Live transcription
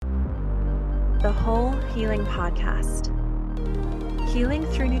the Whole Healing Podcast. Healing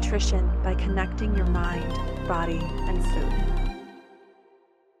through nutrition by connecting your mind, body, and food.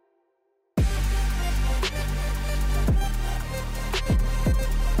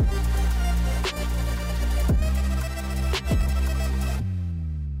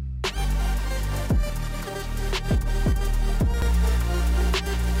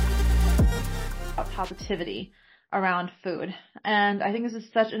 Positivity around food. And I think this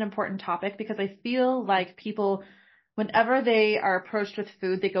is such an important topic because I feel like people, whenever they are approached with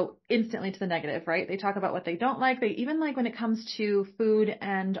food, they go instantly to the negative, right? They talk about what they don't like. They even like when it comes to food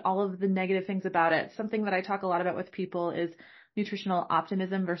and all of the negative things about it. Something that I talk a lot about with people is nutritional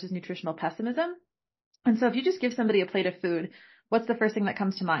optimism versus nutritional pessimism. And so if you just give somebody a plate of food, what's the first thing that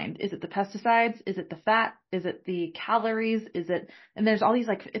comes to mind? Is it the pesticides? Is it the fat? Is it the calories? And there's all these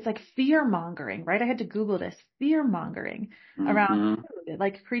it's like fear mongering, right? I had to Google this, fear mongering around food,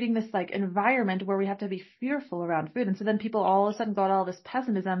 like creating this environment where we have to be fearful around food. And so then people all of a sudden got all this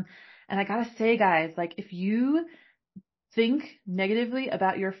pessimism. And I gotta say, guys, if you think negatively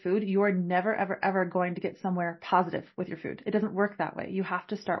about your food, you are never, ever, ever going to get somewhere positive with your food. It doesn't work that way. You have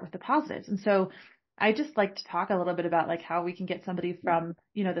to start with the positives. And so I just like to talk a little bit about how we can get somebody from,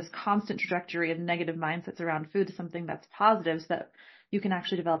 this constant trajectory of negative mindsets around food to something that's positive so that you can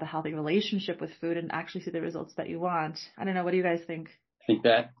actually develop a healthy relationship with food and actually see the results that you want. I don't know. What do you guys think? I think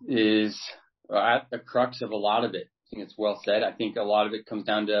that is at the crux of a lot of it. I think it's well said. I think a lot of it comes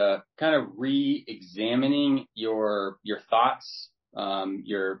down to kind of re-examining your thoughts,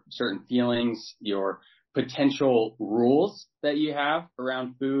 your certain feelings, your potential rules that you have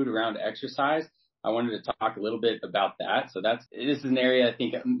around food, around exercise. I wanted to talk a little bit about that. So this is an area I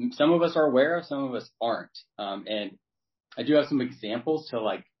think some of us are aware of, some of us aren't. And I do have some examples to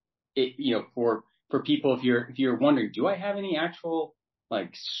for people, if you're wondering, do I have any actual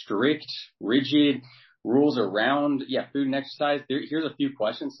strict, rigid rules around, food and exercise? Here's a few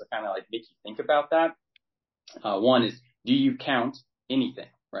questions to kind of make you think about that. One is, do you count anything,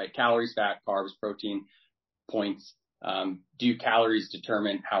 right? Calories, fat, carbs, protein, points. Do calories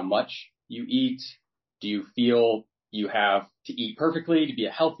determine how much you eat? Do you feel you have to eat perfectly to be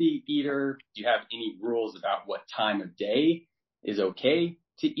a healthy eater? Do you have any rules about what time of day is okay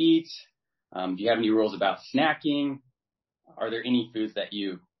to eat? Do you have any rules about snacking? Are there any foods that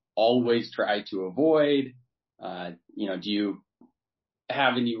you always try to avoid? Do you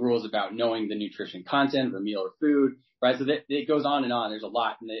have any rules about knowing the nutrition content of a meal or food? Right. So it goes on and on. There's a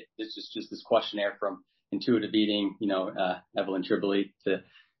lot. And it's just this questionnaire from intuitive eating, Evelyn Tribole, to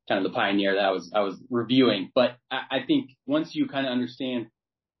kind of the pioneer that I was reviewing. But I think once you kind of understand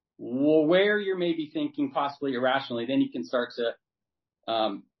where you're maybe thinking possibly irrationally, then you can start to,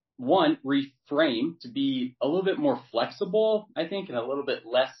 reframe to be a little bit more flexible, I think, and a little bit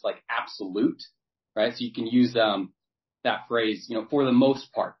less absolute, right? So you can use that phrase, for the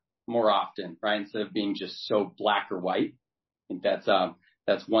most part, more often, right? Instead of being just so black or white. I think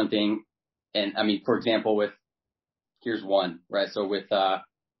that's one thing. And I mean, for example, here's one, right? So we talk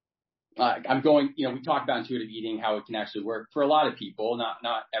about intuitive eating, how it can actually work for a lot of people,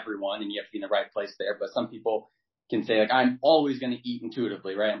 not everyone, and you have to be in the right place there. But some people can say, I'm always going to eat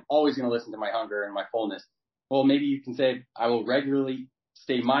intuitively, right? I'm always going to listen to my hunger and my fullness. Well, maybe you can say, I will regularly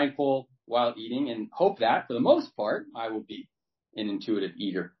stay mindful while eating and hope that for the most part, I will be an intuitive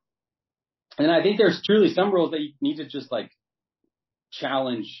eater. And I think there's truly some rules that you need to just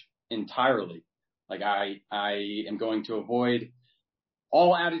challenge entirely. I am going to avoid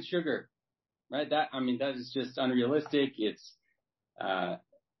all added sugar, right? That is just unrealistic. It's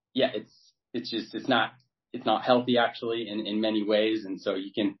not healthy actually in many ways. And so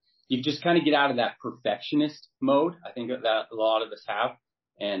you just kind of get out of that perfectionist mode. I think that a lot of us have.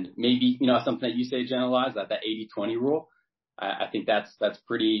 And maybe, something that you say, Jenna, is that 80-20 rule. I think that's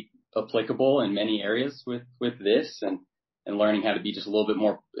pretty applicable in many areas with this and learning how to be just a little bit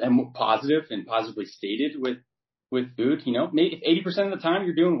more positive and positively stated with food. Maybe if 80% of the time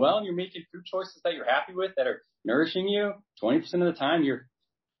you're doing well and you're making food choices that you're happy with, that are nourishing you, 20% of the time you're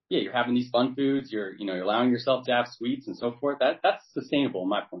having these fun foods, you're allowing yourself to have sweets and so forth. That's sustainable in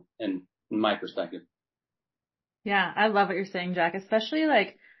my point and in my perspective. Yeah, I love what you're saying, Jack, especially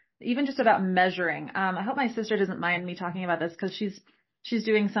even just about measuring. I hope my sister doesn't mind me talking about this because she's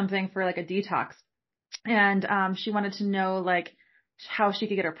doing something for a detox. And she wanted to know how she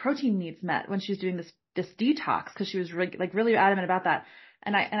could get her protein needs met when she's doing this detox, because she was really adamant about that.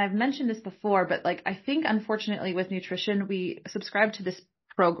 And I've mentioned this before, but I think unfortunately with nutrition, we subscribe to this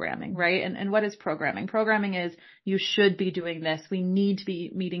programming, right? And what is programming? Programming is you should be doing this. We need to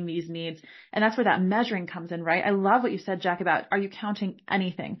be meeting these needs. And that's where that measuring comes in, right? I love what you said, Jack, about are you counting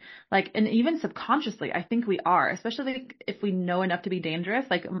anything? Like, and even subconsciously, I think we are, especially if we know enough to be dangerous,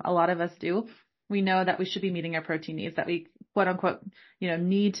 like a lot of us do. We know that we should be meeting our protein needs, that we quote unquote,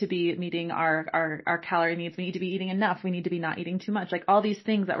 need to be meeting our calorie needs. We need to be eating enough. We need to be not eating too much. Like all these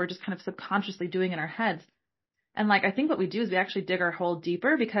things that we're just kind of subconsciously doing in our heads. And like, I think what we do is we actually dig our hole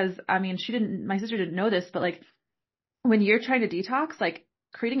deeper because my sister didn't know this, but like when you're trying to detox, like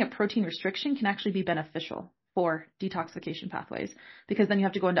creating a protein restriction can actually be beneficial for detoxification pathways because then you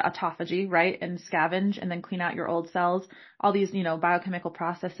have to go into autophagy, right? And scavenge and then clean out your old cells, all these, biochemical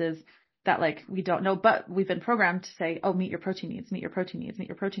processes that like we don't know, but we've been programmed to say, oh, meet your protein needs, meet your protein needs, meet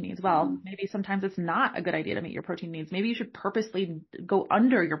your protein needs. Well, maybe sometimes it's not a good idea to meet your protein needs. Maybe you should purposely go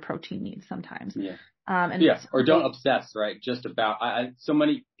under your protein needs sometimes. Yeah. And or don't obsess, right? Just about, I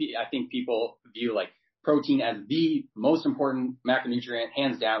think people view like protein as the most important macronutrient,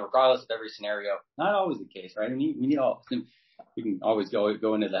 hands down, regardless of every scenario. Not always the case, right? We need all, we can always go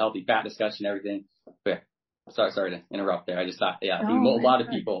into the healthy fat discussion and everything. But sorry to interrupt there. I just thought, I think a lot of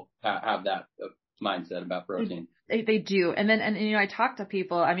people have that mindset about protein. They do. And then, I talk to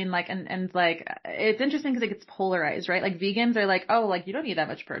people, it's interesting because it gets polarized, right? Like vegans are like, oh, like you don't need that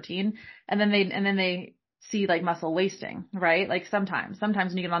much protein. And then they see like muscle wasting, right? Like sometimes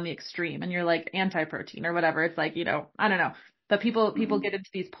when you get on the extreme and you're like anti-protein or whatever, it's like, I don't know. But people get into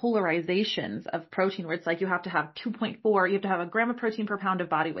these polarizations of protein where it's like you have to have 2.4, you have to have a gram of protein per pound of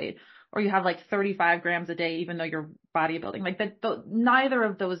body weight, or you have like 35 grams a day, even though you're bodybuilding. Like that, neither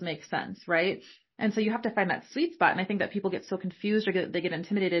of those make sense, right? And so you have to find that sweet spot. And I think that people get so confused or they get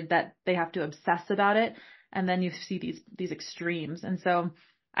intimidated that they have to obsess about it. And then you see these extremes. And so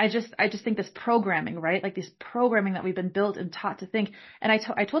I just think this programming, right? Like this programming that we've been built and taught to think. And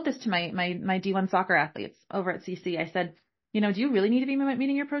I told this to my D1 soccer athletes over at CC. I said, do you really need to be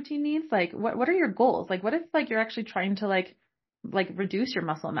meeting your protein needs? Like what are your goals? Like what if like you're actually trying to like reduce your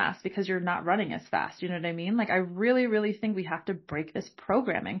muscle mass because you're not running as fast. You know what I mean? Like I really, really think we have to break this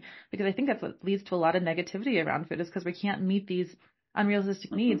programming because I think that's what leads to a lot of negativity around food is because we can't meet these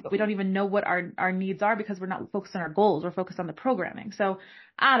unrealistic needs, but we don't even know what our needs are because we're not focused on our goals. We're focused on the programming. So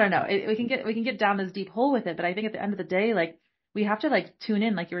I don't know. We can get down this deep hole with it, but I think at the end of the day, like we have to like tune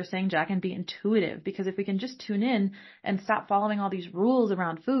in, like you were saying, Jack, and be intuitive because if we can just tune in and stop following all these rules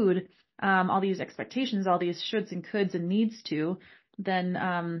around food, all these expectations, all these shoulds and coulds and needs to, then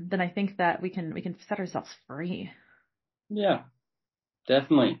I think that we can set ourselves free. Yeah,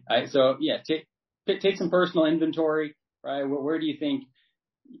 definitely. Take some personal inventory, right? Where do you think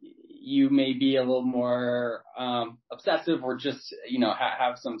you may be a little more obsessive or just,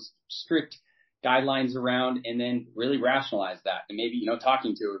 have some strict guidelines around and then really rationalize that. And maybe,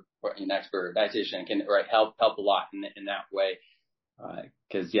 talking to an expert dietitian can help a lot in that way.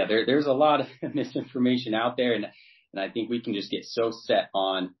 Cause there's a lot of misinformation out there and I think we can just get so set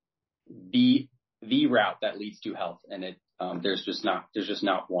on the route that leads to health. And there's just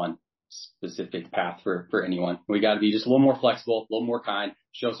not one specific path for anyone. We got to be just a little more flexible, a little more kind,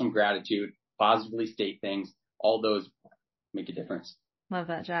 show some gratitude, positively state things. All those make a difference. Love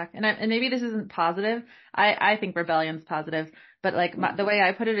that, Jack. And maybe this isn't positive. I think rebellion's positive, but like the way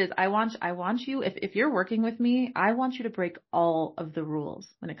I put it is I want you, if you're working with me, I want you to break all of the rules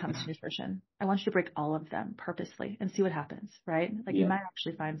when it comes to nutrition. I want you to break all of them purposely and see what happens, right? Like you might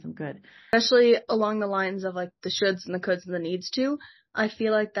actually find some good. Especially along the lines of like the shoulds and the coulds and the needs to. I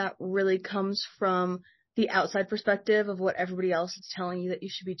feel like that really comes from the outside perspective of what everybody else is telling you that you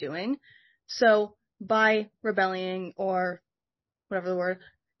should be doing. So by rebelling or whatever the word,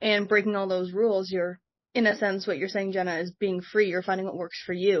 and breaking all those rules, you're, in a sense, what you're saying, Jenna, is being free. You're finding what works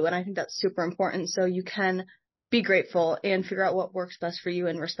for you. And I think that's super important. So you can be grateful and figure out what works best for you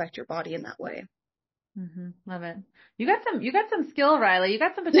and respect your body in that way. Mm-hmm. Love it. You got some skill, Rileigh. You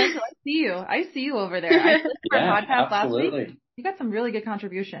got some potential. I see you over there. I listened to our podcast absolutely. last week. You got some really good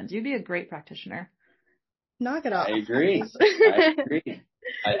contributions. You'd be a great practitioner. Knock it off. I agree. I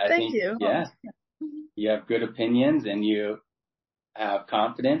Thank think, you. Yeah. You have good opinions and you have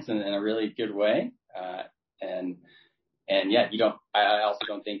confidence in a really good way. I also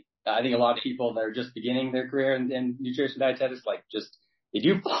don't think, I think a lot of people that are just beginning their career in nutrition dietetics, they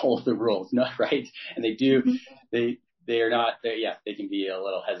do follow the rules, right? And they do, they can be a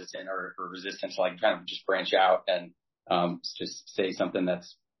little hesitant or resistant to kind of just branch out and, just say something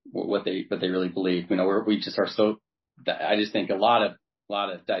that's what they really believe. We just are so, I just think a lot of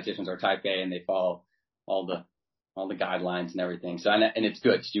dietitians are type A and they follow all the guidelines and everything. So, and it's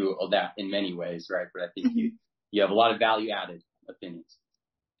good to do all that in many ways, right? But I think you have a lot of value added opinions.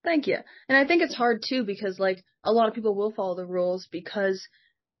 Thank you. And I think it's hard too because like a lot of people will follow the rules because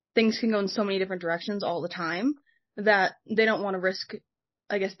things can go in so many different directions all the time that they don't want to risk,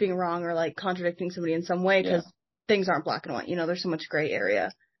 I guess, being wrong or like contradicting somebody in some way because things aren't black and white. You know, there's so much gray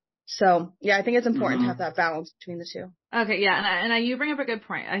area. So yeah, I think it's important to have that balance between the two. Okay, yeah, and you bring up a good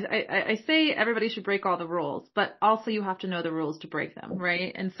point. I say everybody should break all the rules, but also you have to know the rules to break them,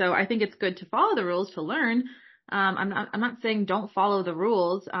 right? And so I think it's good to follow the rules to learn. I'm not saying don't follow the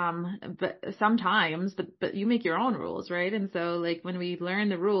rules, but sometimes, but you make your own rules, right? And so like when we learn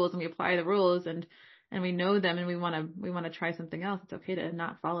the rules and we apply the rules and we know them and we want to try something else, it's okay to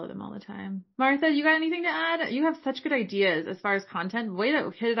not follow them all the time. Martha, you got anything to add? You have such good ideas as far as content. Way to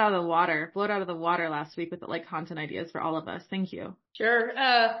hit it out of the water, blow it out of the water last week with like content ideas for all of us. Thank you. Sure.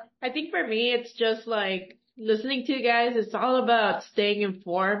 I think for me, it's just like listening to you guys. It's all about staying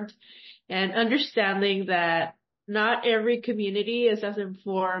informed and understanding that not every community is as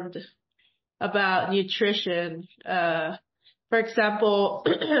informed about nutrition. For example,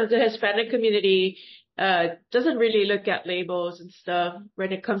 the Hispanic community doesn't really look at labels and stuff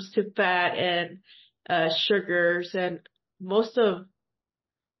when it comes to fat and sugars, and most of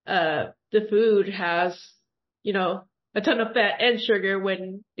the food has, you know, a ton of fat and sugar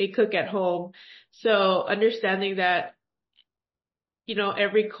when they cook at home. So understanding that, you know,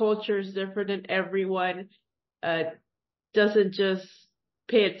 every culture is different and everyone doesn't just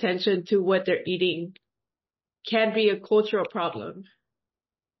pay attention to what they're eating can be a cultural problem.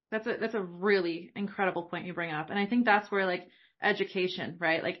 That's a really incredible point you bring up. And I think that's where like education,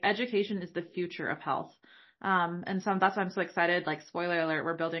 right? Like education is the future of health. And so that's why I'm so excited. Like spoiler alert,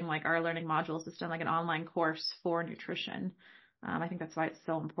 we're building like our learning module system, like an online course for nutrition. I think that's why it's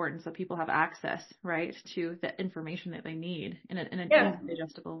so important. So people have access, right, to the information that they need in an easy,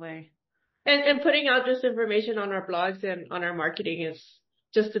 digestible way. And putting out this information on our blogs and on our marketing is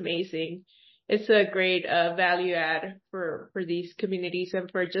just amazing. It's a great value add for these communities and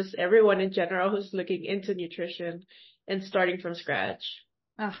for just everyone in general who's looking into nutrition and starting from scratch.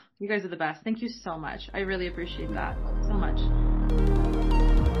 Oh, you guys are the best. Thank you so much. I really appreciate that so much.